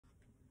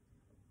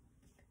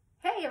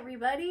Hi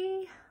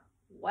everybody,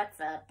 what's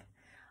up?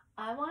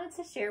 I wanted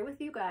to share with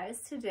you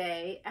guys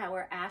today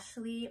our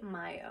Ashley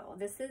Maillot.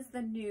 This is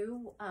the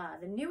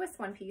newest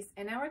one piece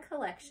in our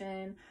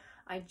collection.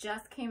 I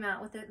just came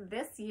out with it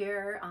this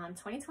year.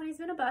 2020's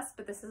been a bust,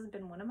 but this has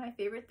been one of my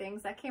favorite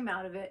things that came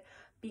out of it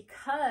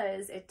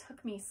because it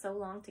took me so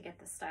long to get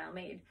this style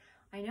made.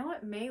 I know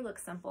it may look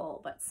simple,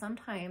 but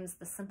sometimes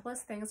the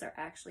simplest things are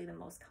actually the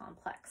most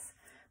complex.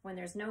 When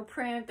there's no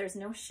print, there's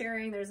no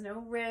shirring, there's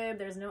no rib,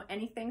 there's no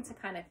anything to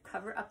kind of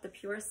cover up the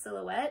pure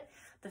silhouette,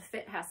 the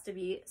fit has to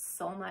be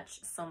so much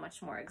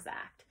more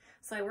exact.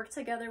 So I worked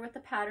together with the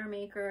pattern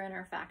maker in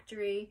our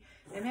factory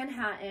in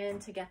Manhattan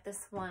to get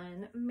this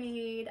one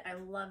made. I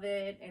love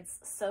it. It's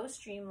so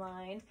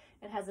streamlined.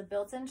 It has a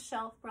built-in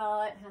shelf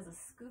bra. It has a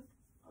scoop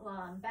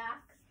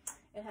back.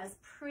 It has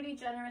pretty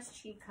generous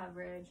cheek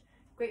coverage.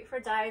 Great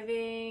for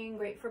diving,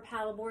 great for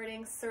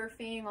paddleboarding,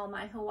 surfing, all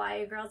my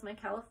Hawaii girls, my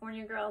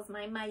California girls,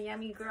 my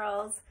Miami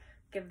girls.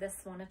 Give this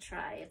one a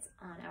try. It's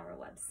on our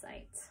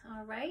website.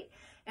 All right.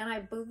 And I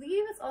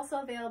believe it's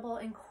also available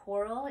in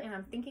coral, and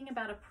I'm thinking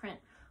about a print.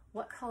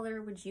 What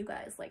color would you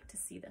guys like to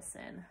see this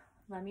in?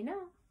 Let me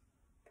know.